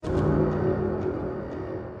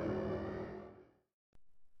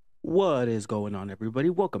What is going on, everybody?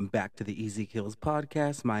 Welcome back to the Easy Kills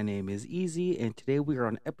podcast. My name is Easy, and today we are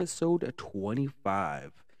on episode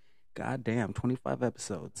 25. God damn, 25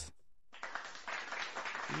 episodes.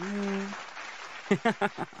 Yeah.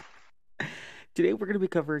 Today we're going to be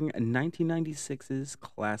covering 1996's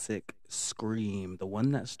classic Scream, the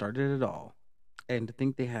one that started it all. And I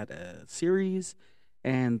think they had a series,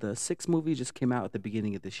 and the sixth movie just came out at the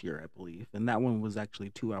beginning of this year, I believe. And that one was actually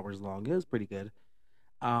 2 hours long. It was pretty good.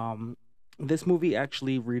 Um, this movie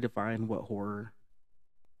actually redefined what horror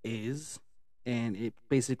is, and it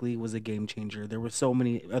basically was a game changer. There were so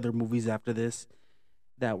many other movies after this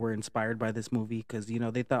that were inspired by this movie because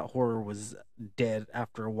they thought horror was dead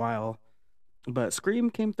after a while, but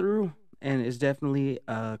Scream came through and is definitely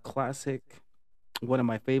a classic. One of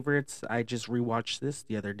my favorites. I just rewatched this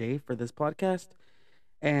the other day for this podcast,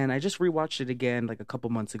 and I just rewatched it again like a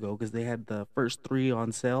couple months ago because they had the first three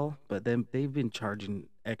on sale, but then they've been charging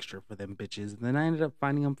extra for them bitches. And then I ended up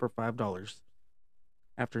finding them for $5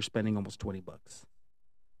 after spending almost $20.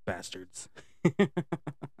 Bastards. Death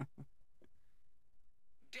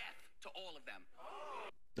to all of them.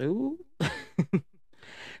 Ooh.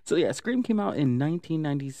 So yeah, Scream came out in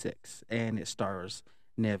 1996, and it stars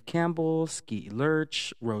Nev Campbell, Skeet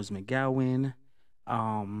Lurch, Rose McGowan,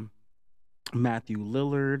 um, Matthew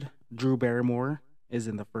Lillard, Drew Barrymore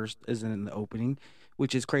isn't in the opening,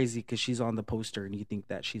 which is crazy because she's on the poster and you think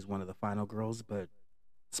that she's one of the final girls, but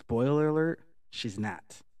spoiler alert, she's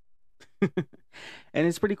not. And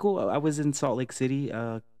it's pretty cool. I was in Salt Lake City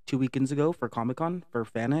 2 weekends ago for Comic-Con for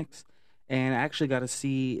FanX, and I actually got to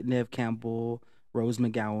see Nev Campbell, Rose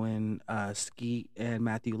McGowan, Skeet, and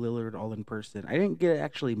Matthew Lillard all in person. I didn't get to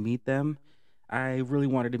actually meet them. I really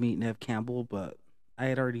wanted to meet Nev Campbell, but I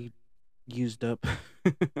had already used up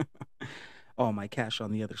all my cash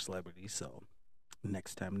on the other celebrities. So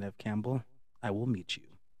next time, Nev Campbell, I will meet you.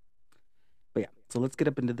 But yeah, so let's get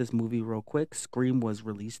up into this movie real quick. Scream was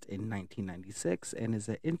released in 1996 and is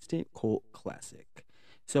an instant cult classic.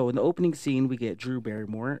 So in the opening scene, we get Drew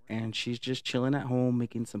Barrymore, and she's just chilling at home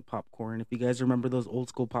making some popcorn. If you guys remember those old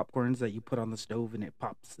school popcorns that you put on the stove and it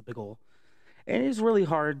pops the big ol'. And it's really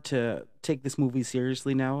hard to take this movie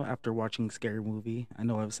seriously now after watching Scary Movie. I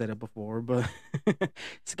know I've said it before, but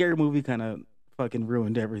Scary Movie kind of fucking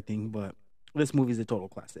ruined everything. But this movie's a total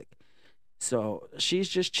classic. So she's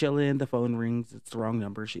just chilling. The phone rings. It's the wrong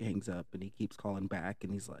number. She hangs up, and he keeps calling back,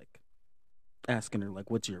 and he's like asking her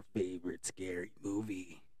like, "What's your favorite scary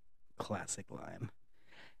movie?" Classic line.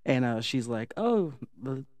 And she's like, "Oh,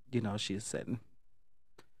 she said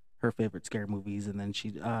her favorite scary movies," and then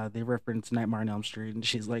they reference Nightmare on Elm Street, and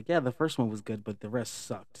she's like, "Yeah, the first one was good, but the rest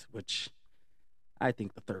sucked," which I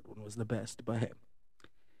think the third one was the best, but hey.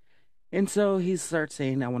 And so he starts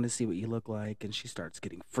saying, "I want to see what you look like," and she starts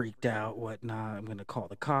getting freaked out, whatnot. "I'm gonna call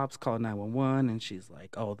the cops, call 911," and she's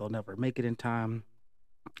like, "Oh, they'll never make it in time."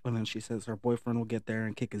 And then she says her boyfriend will get there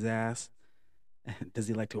and kick his ass. Does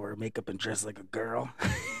he like to wear makeup and dress like a girl?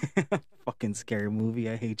 Fucking scary movie.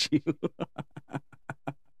 I hate you.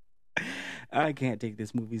 I can't take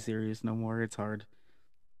this movie serious no more. It's hard.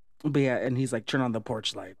 But yeah, and he's like, "Turn on the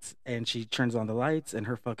porch lights." And she turns on the lights, and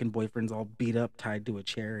her fucking boyfriend's all beat up, tied to a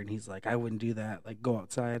chair. And he's like, "I wouldn't do that. Like, go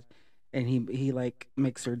outside." And he like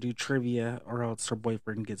makes her do trivia, or else her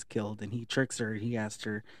boyfriend gets killed. And he tricks her. And he asks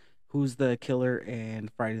her, "Who's the killer in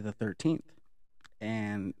Friday the 13th?"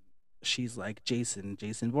 And she's like, Jason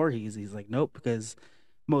Voorhees." He's like, "Nope," because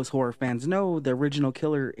most horror fans know the original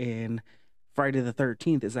killer in Friday the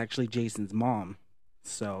 13th is actually Jason's mom.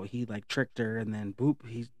 So he like tricked her, and then boop,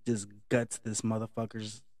 he just guts this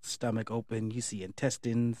motherfucker's stomach open. You see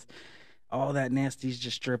intestines, all that nasty's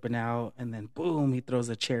just dripping out, and then boom, he throws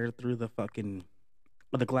a chair through the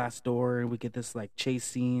glass door, and we get this like chase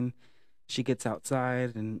scene. She gets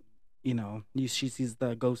outside, and she sees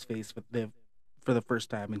the ghost face for the first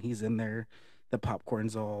time, and he's in there. The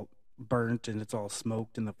popcorn's all burnt, and it's all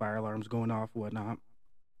smoked, and the fire alarm's going off, whatnot.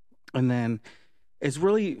 And then it's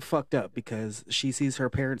really fucked up because she sees her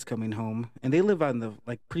parents coming home, and they live on the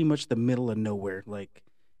like pretty much the middle of nowhere. Like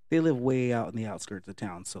they live way out in the outskirts of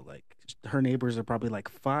town. So like her neighbors are probably like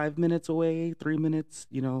 5 minutes away, 3 minutes,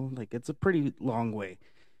 like it's a pretty long way.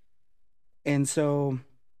 And so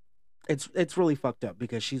it's really fucked up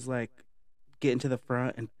because she's like getting to the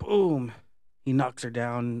front, and boom, he knocks her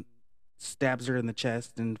down, stabs her in the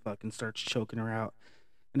chest, and fucking starts choking her out.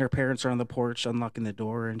 And her parents are on the porch unlocking the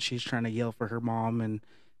door, and she's trying to yell for her mom, and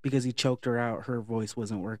because he choked her out, her voice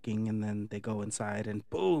wasn't working. And then they go inside, and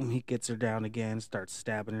boom, he gets her down again, starts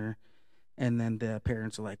stabbing her. And then the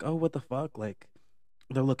parents are like, "Oh, what the fuck?" Like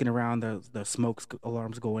they're looking around, the smoke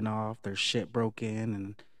alarms going off, there's shit broken,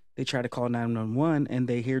 and They try to call 911 and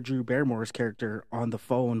they hear Drew Barrymore's character on the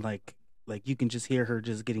phone, like you can just hear her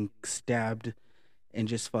just getting stabbed and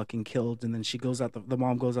just fucking killed. And then she goes out the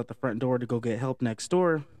mom goes out the front door to go get help next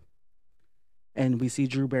door, and we see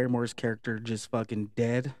Drew Barrymore's character just fucking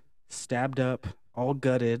dead, stabbed up, all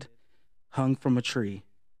gutted, hung from a tree.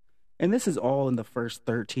 And this is all in the first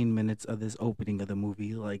 13 minutes of this opening of the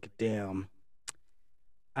movie. Like, damn,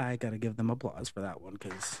 I gotta give them applause for that one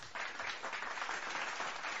because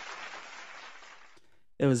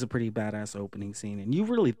it was a pretty badass opening scene. And you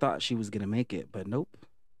really thought she was gonna make it, but nope.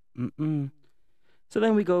 Mm-mm. So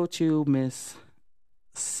then we go to Miss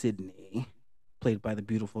Sydney, played by the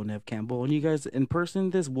beautiful Nev Campbell. And you guys, in person,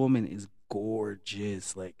 this woman is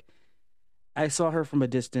gorgeous. Like, I saw her from a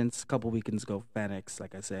distance a couple weekends ago, FanX,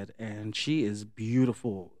 like I said, and she is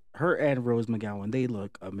beautiful. Her and Rose McGowan, they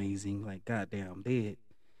look amazing. Like, goddamn, they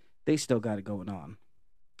still got it going on.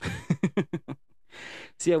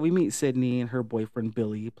 So yeah, we meet Sydney and her boyfriend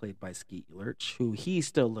Billy, played by Skeet Lurch, who he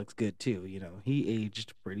still looks good too. You know, he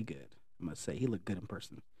aged pretty good. I must say, he looked good in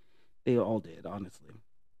person. They all did, honestly.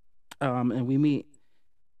 And we meet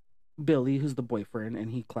Billy, who's the boyfriend,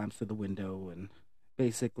 and he climbs through the window, and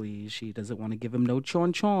basically she doesn't want to give him no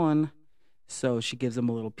chon chon, so she gives him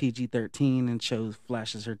a little PG-13 and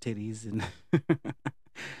flashes her titties, and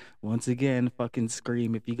once again, fucking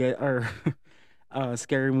Scream. If you guys are a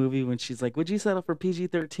scary movie when she's like, "Would you settle for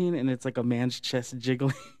PG-13?" and it's like a man's chest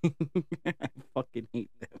jiggling. I fucking hate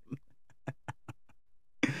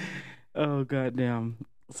them. Oh goddamn.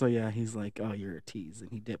 So yeah, he's like, "Oh, you're a tease,"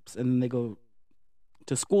 and he dips, and then they go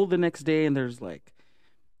to school the next day, and there's like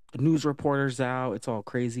news reporters out. It's all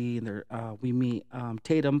crazy, and we meet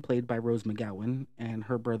Tatum, played by Rose McGowan, and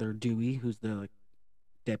her brother Dewey, who's the like,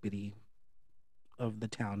 deputy of the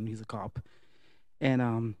town. He's a cop,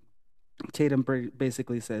 and Tatum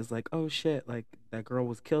basically says like, "Oh shit, like that girl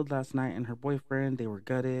was killed last night, and her boyfriend. They were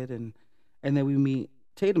gutted," and then we meet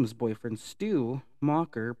Tatum's boyfriend Stu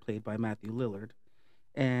Mocker, played by Matthew Lillard,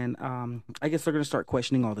 and I guess they're gonna start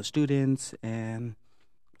questioning all the students and.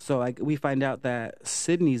 So we find out that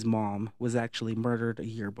Sydney's mom was actually murdered a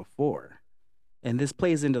year before. And this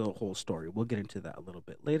plays into the whole story. We'll get into that a little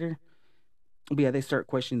bit later. But yeah, they start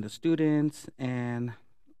questioning the students, and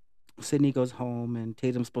Sydney goes home, and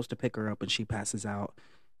Tatum's supposed to pick her up, and she passes out,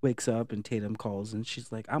 wakes up, and Tatum calls, and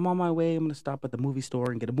she's like, "I'm on my way. I'm going to stop at the movie store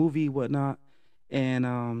and get a movie, whatnot."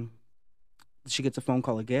 And she gets a phone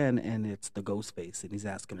call again, and it's the Ghostface, and he's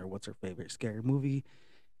asking her what's her favorite scary movie.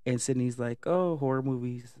 And Sydney's like, "Oh, horror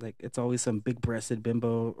movies. Like, it's always some big breasted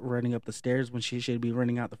bimbo running up the stairs when she should be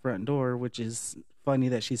running out the front door," which is funny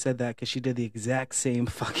that she said that because she did the exact same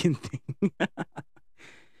fucking thing.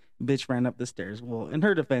 Bitch ran up the stairs. Well, in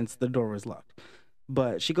her defense, the door was locked.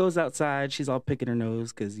 But she goes outside. She's all picking her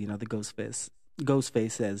nose because, you know, the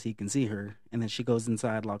Ghostface says he can see her. And then she goes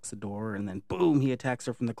inside, locks the door, and then boom, he attacks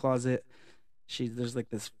her from the closet. There's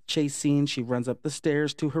like this chase scene. She runs up the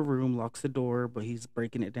stairs to her room, locks the door, but he's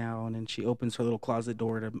breaking it down, and she opens her little closet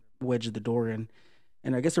door to wedge the door in.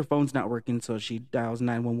 And I guess her phone's not working, so she dials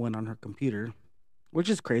 911 on her computer, which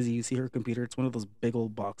is crazy. You see her computer; it's one of those big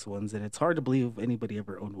old box ones, and it's hard to believe anybody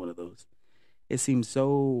ever owned one of those. It seems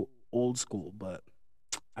so old school, but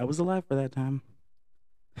I was alive for that time.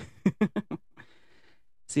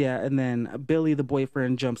 So yeah, and then Billy, the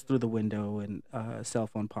boyfriend, jumps through the window, and a cell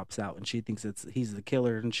phone pops out, and she thinks he's the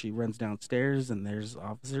killer, and she runs downstairs, and there's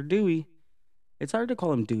Officer Dewey. It's hard to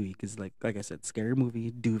call him Dewey because, like I said, scary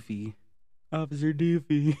movie, Doofy, Officer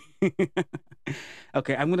Doofy.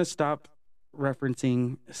 Okay, I'm gonna stop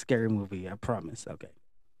referencing scary movie. I promise. Okay,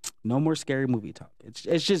 no more scary movie talk.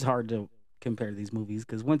 It's just hard to compare these movies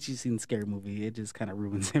because once you've seen scary movie, it just kind of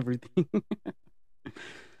ruins everything.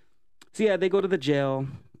 So yeah, they go to the jail.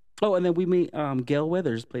 Oh, and then we meet Gail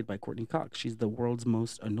Weathers, played by Courtney Cox. She's the world's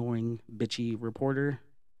most annoying, bitchy reporter,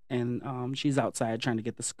 and she's outside trying to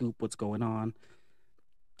get the scoop. What's going on?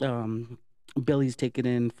 Billy's taken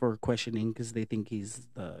in for questioning because they think he's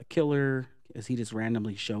the killer, as he just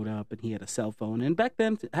randomly showed up and he had a cell phone. And back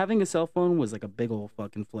then, having a cell phone was like a big old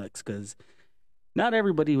fucking flex because not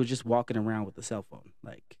everybody was just walking around with a cell phone.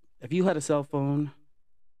 Like, if you had a cell phone,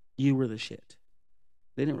 you were the shit.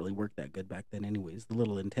 They didn't really work that good back then anyways. The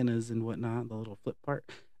little antennas and whatnot, the little flip part.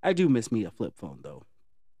 I do miss me a flip phone though.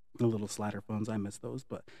 The little slider phones, I miss those,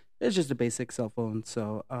 but it's just a basic cell phone.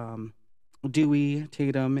 So Dewey,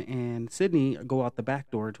 Tatum, and Sydney go out the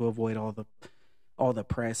back door to avoid all the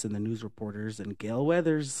press and the news reporters, and Gail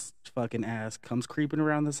Weathers' fucking ass comes creeping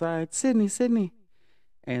around the side. Sydney.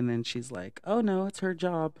 And then she's like, "Oh no, it's her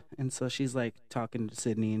job." And so she's like talking to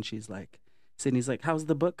Sydney, and Sydney's like, "How's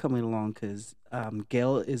the book coming along?" Because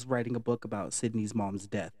Gail is writing a book about Sydney's mom's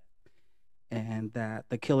death. and that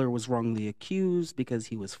the killer was wrongly accused because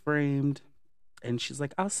he was framed. And she's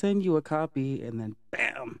like, I'll send you a copy. And then,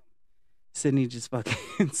 bam, Sydney just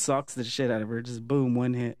fucking socks the shit out of her. Just boom,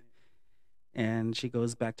 one hit. And she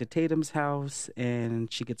goes back to Tatum's house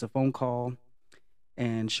and she gets a phone call.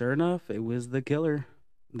 And sure enough, it was the killer.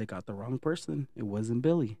 They got the wrong person. It wasn't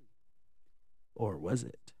Billy. Or was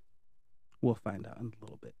it? We'll find out in a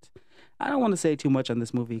little bit. I don't want to say too much on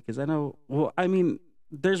this movie because I know, well, I mean,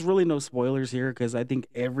 there's really no spoilers here because I think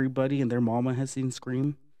everybody and their mama has seen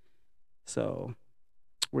Scream. So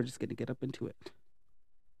we're just going to get up into it.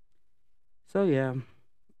 So yeah,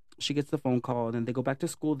 she gets the phone call and then they go back to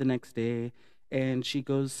school the next day. And she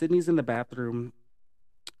goes, Sydney's in the bathroom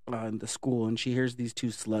in the school and she hears these two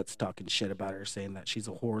sluts talking shit about her, saying that she's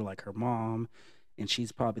a whore like her mom and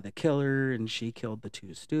she's probably the killer and she killed the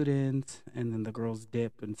two students. And then the girls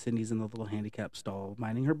dip and Sydney's in the little handicap stall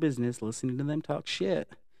minding her business, listening to them talk shit.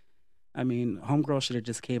 I mean, homegirl should have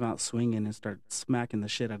just came out swinging and started smacking the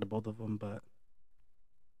shit out of both of them, but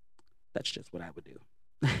that's just what I would do.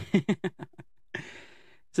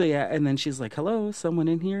 So yeah, and then she's like, hello, someone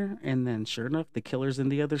in here? And then sure enough, the killer's in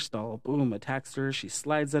the other stall. Boom, attacks her. She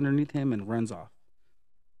slides underneath him and runs off.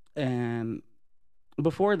 And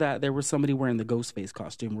before that, there was somebody wearing the Ghostface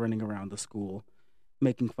costume running around the school,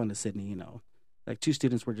 making fun of Sydney, you know. Like two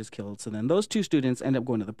students were just killed. So then those two students end up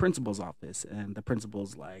going to the principal's office. And the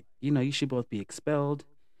principal's like, you know, you should both be expelled.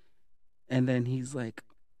 And then he's like,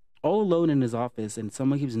 all alone in his office and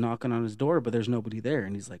someone keeps knocking on his door, but there's nobody there.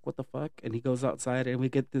 And he's like, what the fuck? And he goes outside and we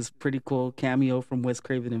get this pretty cool cameo from Wes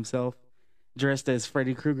Craven himself, dressed as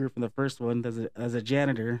Freddy Krueger from the first one as a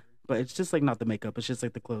janitor. But it's just like not the makeup, it's just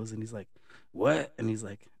like the clothes. And he's like, what? And he's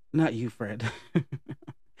like, not you, Fred.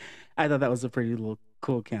 I thought that was a pretty little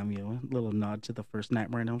cool cameo, little nod to the first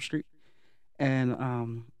Nightmare on Elm Street.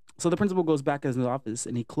 And so the principal goes back in his office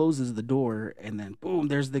and he closes the door and then boom,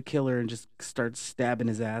 there's the killer and just starts stabbing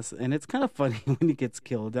his ass. And it's kind of funny when he gets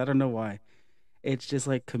killed. I don't know why. It's just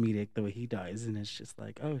like comedic the way he dies. And it's just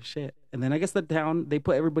like, oh shit. And then I guess they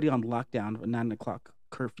put everybody on lockdown, 9 o'clock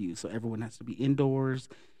curfew. So everyone has to be indoors.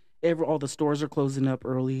 All the stores are closing up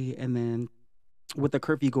early. And then with the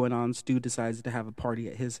curfew going on, Stu decides to have a party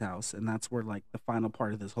at his house. And that's where like the final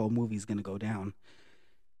part of this whole movie is going to go down.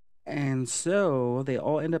 And so they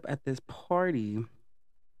all end up at this party,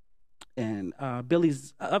 and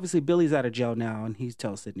Billy's out of jail now, and he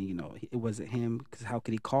tells Sydney, you know, it wasn't him because how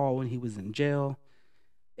could he call when he was in jail?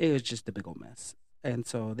 It was just a big old mess. And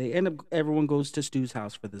so they end up, everyone goes to Stu's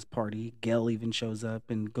house for this party. Gail even shows up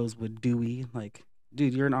and goes with Dewey. Like,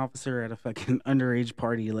 dude, you're an officer at a fucking underage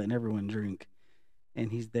party letting everyone drink.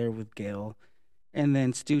 And he's there with Gail. And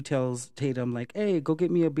then Stu tells Tatum, like, hey, go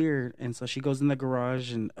get me a beer. And so she goes in the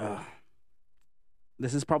garage and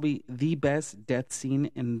this is probably the best death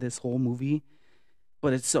scene in this whole movie.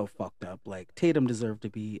 But it's so fucked up. Like, Tatum deserved to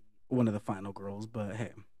be one of the final girls, but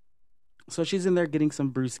hey. So she's in there getting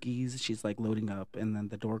some brewskis. She's like loading up and then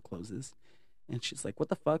the door closes. And she's like, what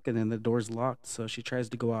the fuck? And then the door's locked. So she tries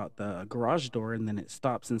to go out the garage door and then it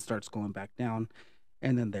stops and starts going back down.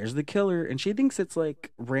 And then there's the killer, and she thinks it's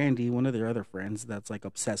like Randy, one of their other friends that's like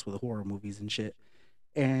obsessed with horror movies and shit.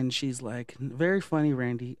 And she's like, very funny,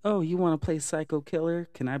 Randy. Oh, you want to play psycho killer?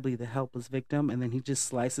 Can I be the helpless victim? And then he just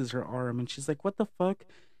slices her arm, and she's like, what the fuck?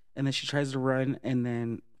 And then she tries to run, and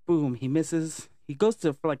then boom, he misses. He goes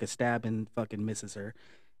for like a stab and fucking misses her.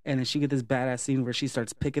 And then she get this badass scene where she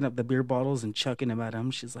starts picking up the beer bottles and chucking them at him.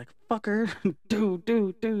 She's like, fucker,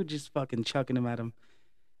 dude, just fucking chucking them at him.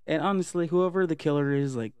 And honestly, whoever the killer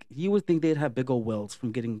is, like, you would think they'd have big old welts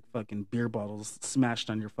from getting fucking beer bottles smashed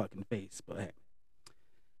on your fucking face. But hey.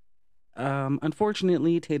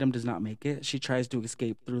 Unfortunately, Tatum does not make it. She tries to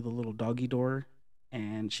escape through the little doggy door,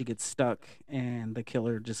 and she gets stuck, and the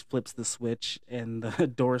killer just flips the switch, and the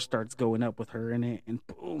door starts going up with her in it, and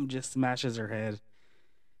boom, just smashes her head.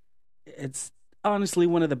 It's honestly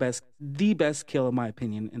one of the best kill, in my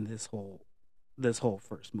opinion, in this whole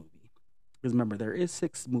first movie. Because remember, there is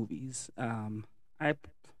 6 movies. I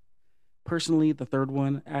personally, the third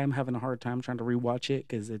one, I'm having a hard time trying to rewatch it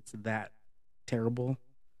because it's that terrible.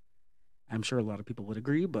 I'm sure a lot of people would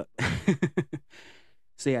agree, but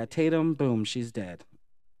so yeah, Tatum, boom, she's dead.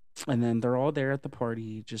 And then they're all there at the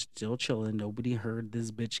party, just still chilling. Nobody heard this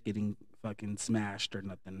bitch getting fucking smashed or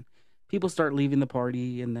nothing. People start leaving the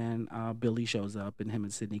party, and then Billy shows up, and him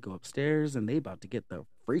and Sydney go upstairs, and they about to get the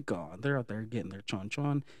freak on. They're out there getting their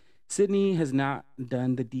chon. Sydney has not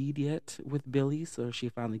done the deed yet with Billy, so she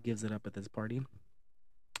finally gives it up at this party.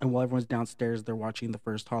 And while everyone's downstairs, they're watching the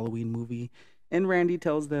first Halloween movie. And Randy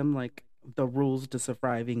tells them, like, the rules to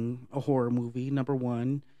surviving a horror movie. Number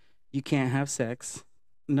 1, you can't have sex.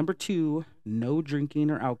 Number two, no drinking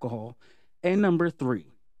or alcohol. And number three,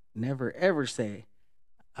 never ever say,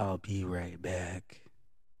 I'll be right back.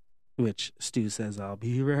 Which Stu says, I'll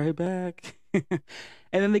be right back.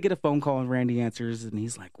 And then they get a phone call and Randy answers and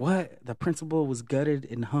he's like, what? The principal was gutted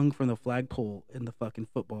and hung from the flagpole in the fucking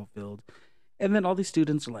football field. And then all these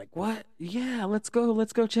students are like, what? Yeah, let's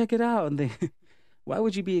go check it out. And they, why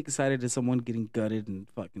would you be excited to someone getting gutted in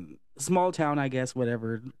fucking small town, I guess,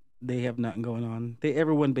 whatever. They have nothing going on.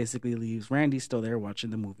 Everyone basically leaves. Randy's still there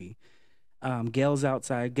watching the movie. Gail's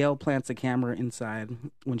outside. Gail plants a camera inside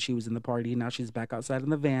when she was in the party. Now she's back outside in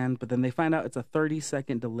the van, but then they find out it's a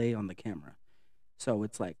 30-second delay on the camera. So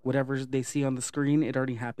it's like whatever they see on the screen, it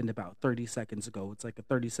already happened about 30 seconds ago. It's like a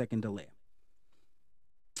 30-second delay.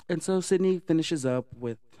 And so Sydney finishes up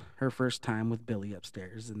with her first time with Billy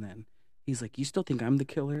upstairs, and then he's like, you still think I'm the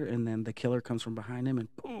killer? And then the killer comes from behind him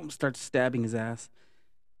and boom, starts stabbing his ass.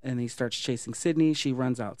 And he starts chasing Sydney. She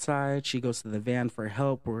runs outside. She goes to the van for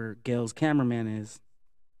help where Gail's cameraman is.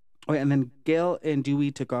 Oh, and then Gail and Dewey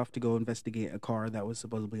took off to go investigate a car that was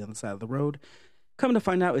supposedly on the side of the road. Come to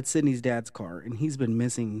find out it's Sydney's dad's car, and he's been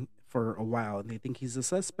missing for a while. And they think he's a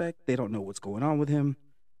suspect. They don't know what's going on with him.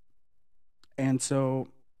 And so,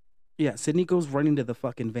 yeah, Sydney goes running to the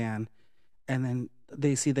fucking van. And then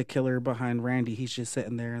they see the killer behind Randy. He's just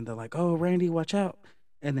sitting there, and they're like, oh, Randy, watch out.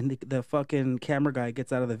 And then the fucking camera guy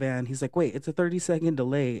gets out of the van. He's like, wait, it's a 30-second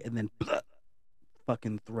delay. And then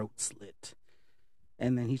fucking throat slit.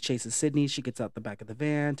 And then he chases Sydney. She gets out the back of the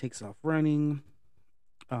van, takes off running.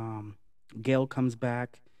 Gail comes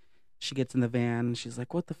back. She gets in the van. She's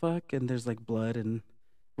like, what the fuck? And there's like blood. And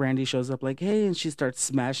Randy shows up like, hey. And she starts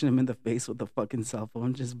smashing him in the face with the fucking cell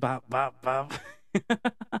phone. Just bop, bop, bop.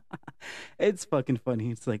 It's fucking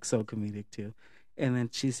funny. It's like so comedic too. And then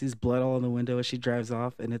she sees blood all in the window as she drives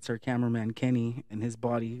off, and it's her cameraman, Kenny, and his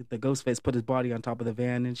body. The Ghostface put his body on top of the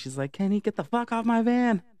van, and she's like, Kenny, get the fuck off my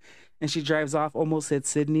van. And she drives off, almost hits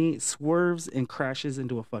Sydney, swerves, and crashes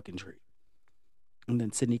into a fucking tree. And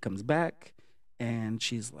then Sydney comes back, and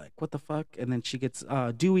she's like, what the fuck? And then she gets,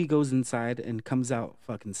 Dewey goes inside and comes out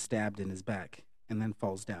fucking stabbed in his back, and then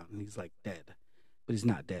falls down, and he's like dead. But he's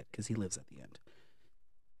not dead, because he lives at the end.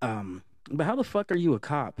 But how the fuck are you a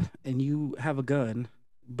cop and you have a gun,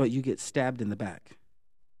 but you get stabbed in the back?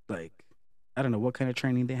 Like, I don't know what kind of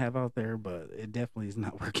training they have out there, but it definitely is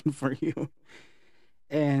not working for you.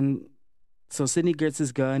 And so Sydney gets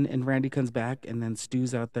his gun, and Randy comes back, and then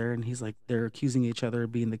Stu's out there, and he's like, they're accusing each other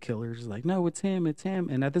of being the killers. Like, no, it's him, it's him.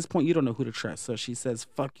 And at this point, you don't know who to trust. So she says,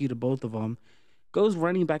 fuck you to both of them. Goes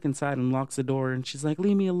running back inside and locks the door, and she's like,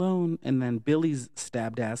 leave me alone. And then Billy's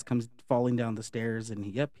stabbed ass comes falling down the stairs, and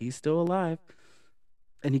yep, he's still alive.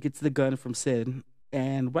 And he gets the gun from Sid.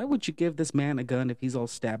 And why would you give this man a gun if he's all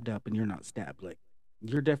stabbed up and you're not stabbed? Like,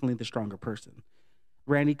 you're definitely the stronger person.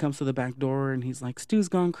 Randy comes to the back door, and he's like, Stu's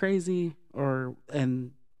gone crazy.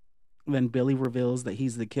 And then Billy reveals that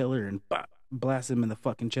he's the killer and blasts him in the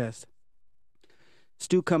fucking chest.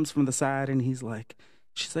 Stu comes from the side, and he's like,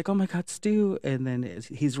 she's like, oh my God, Stu. And then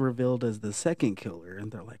he's revealed as the second killer.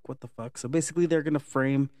 And they're like, what the fuck? So basically they're going to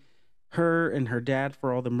frame her and her dad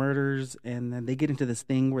for all the murders. And then they get into this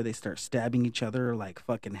thing where they start stabbing each other like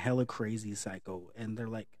fucking hella crazy psycho. And they're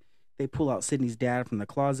like, they pull out Sydney's dad from the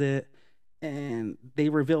closet. And they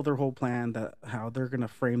reveal their whole plan, that how they're going to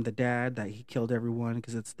frame the dad, that he killed everyone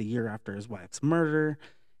because it's the year after his wife's murder.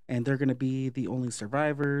 And they're going to be the only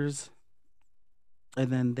survivors. And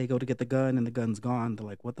then they go to get the gun, and the gun's gone. They're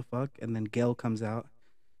like, what the fuck? And then Gail comes out,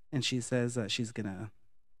 and she says that she's going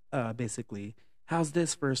to basically, how's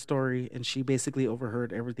this for a story? And she basically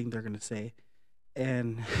overheard everything they're going to say.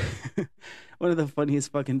 And one of the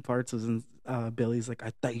funniest fucking parts was in Billy's like,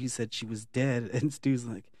 I thought you said she was dead. And Stu's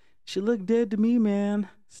like, she looked dead to me, man.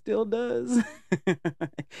 Still does. I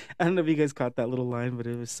don't know if you guys caught that little line, but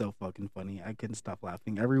it was so fucking funny. I couldn't stop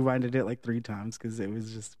laughing. I rewinded it like 3 times because it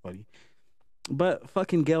was just funny. But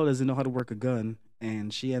fucking Gail doesn't know how to work a gun,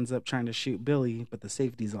 and she ends up trying to shoot Billy, but the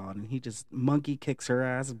safety's on, and he just monkey kicks her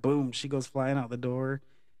ass. Boom, she goes flying out the door,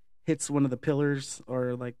 hits one of the pillars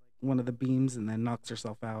or like one of the beams, and then knocks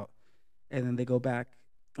herself out. And then they go back.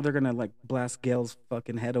 They're gonna like blast Gail's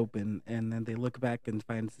fucking head open, and then they look back and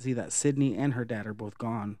see that Sydney and her dad are both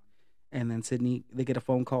gone. And then Sydney, they get a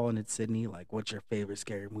phone call, and it's Sydney like, "What's your favorite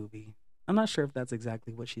scary movie?" I'm not sure if that's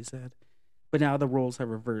exactly what she said. But now the roles have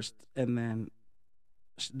reversed, and then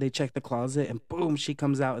they check the closet, and boom, she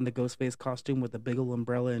comes out in the Ghostface costume with a big old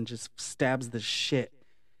umbrella and just stabs the shit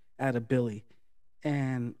out of Billy.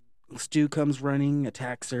 And Stu comes running,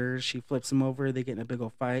 attacks her. She flips him over. They get in a big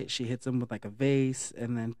old fight. She hits him with like a vase,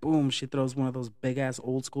 and then boom, she throws one of those big ass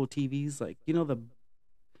old school TVs, like, you know,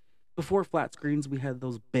 before flat screens, we had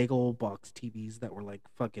those big old box TVs that were like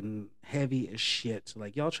fucking heavy as shit.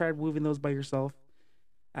 Like, y'all tried moving those by yourself?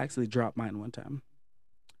 I actually dropped mine one time.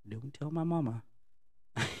 Don't tell my mama.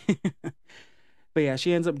 But yeah,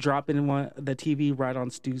 she ends up dropping the TV right on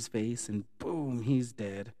Stu's face, and boom, he's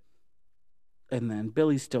dead. And then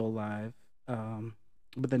Billy's still alive.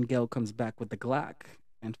 But then Gail comes back with the Glock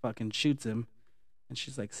and fucking shoots him. And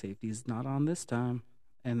she's like, safety's not on this time.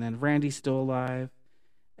 And then Randy's still alive.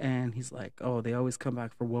 And he's like, oh, they always come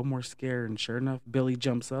back for one more scare. And sure enough, Billy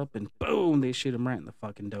jumps up and boom, they shoot him right in the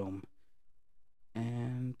fucking dome.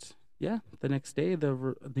 And yeah, the next day,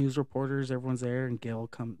 the news reporters, everyone's there, and Gail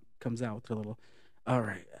comes out with her little, all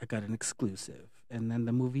right, I got an exclusive. And then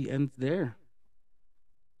the movie ends there.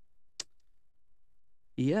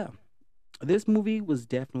 Yeah. This movie was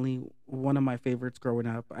definitely one of my favorites growing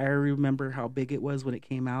up. I remember how big it was when it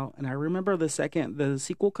came out, and I remember the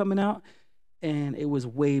sequel coming out, and it was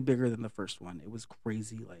way bigger than the first one. It was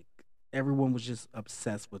crazy. Like, everyone was just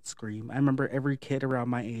obsessed with Scream. I remember every kid around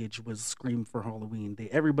my age was Scream for Halloween.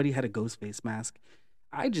 Everybody had a ghost face mask.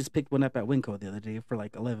 I just picked one up at Winco the other day for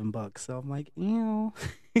like $11. So I'm like, ew.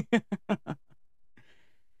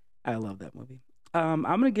 I love that movie. I'm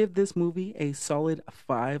gonna give this movie a solid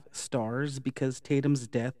 5 stars because Tatum's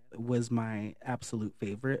death was my absolute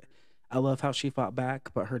favorite. I love how she fought back,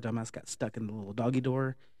 but her dumbass got stuck in the little doggy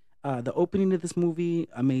door. The opening of this movie,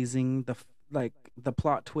 amazing. Like the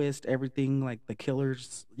plot twist, everything, like the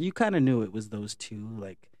killers, you kind of knew it was those two.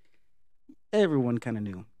 Like everyone kind of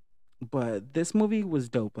knew. But this movie was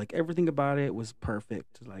dope. Like everything about it was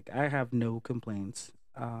perfect. Like I have no complaints.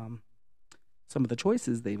 Some of the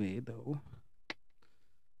choices they made though,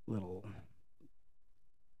 little.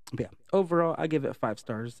 But yeah, overall, I give it 5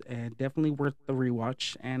 stars and definitely worth the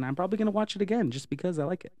rewatch. And I'm probably gonna watch it again just because I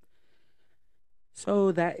like it.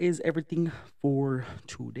 So that is everything for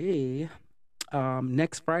today.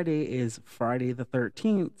 Next Friday is Friday the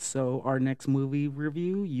 13th. So our next movie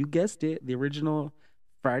review, you guessed it, the original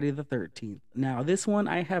Friday the 13th. Now, this one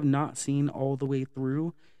I have not seen all the way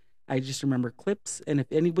through. I just remember clips. And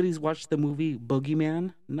if anybody's watched the movie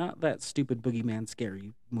Boogeyman, not that stupid Boogeyman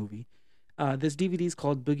scary movie, this DVD is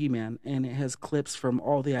called Boogeyman, and it has clips from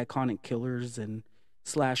all the iconic killers and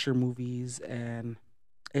slasher movies, and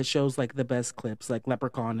it shows like the best clips, like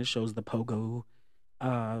Leprechaun. It shows the pogo.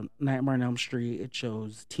 Nightmare on Elm Street. It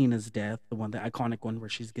shows Tina's death, the iconic one where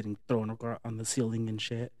she's getting thrown on the ceiling and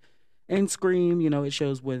shit. And Scream, it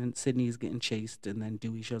shows when Sydney's getting chased, and then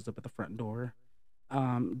Dewey shows up at the front door.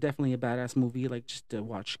 Definitely a badass movie, like just to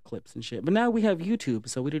watch clips and shit. But now we have YouTube,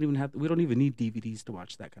 so we don't even need DVDs to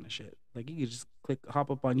watch that kind of shit. Like you could just hop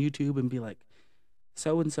up on YouTube and be like,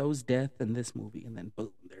 so and so's death in this movie, and then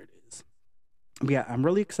boom, there it is. But yeah, I'm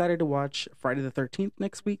really excited to watch Friday the 13th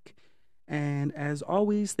next week. And as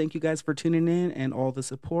always, thank you guys for tuning in and all the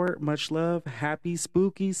support. Much love. Happy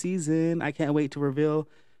spooky season. I can't wait to reveal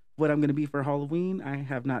what I'm going to be for Halloween. I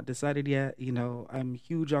have not decided yet. I'm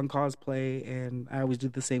huge on cosplay, and I always do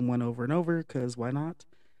the same one over and over because why not?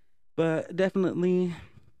 But definitely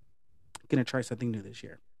going to try something new this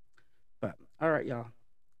year. But all right, y'all.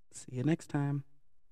 See you next time.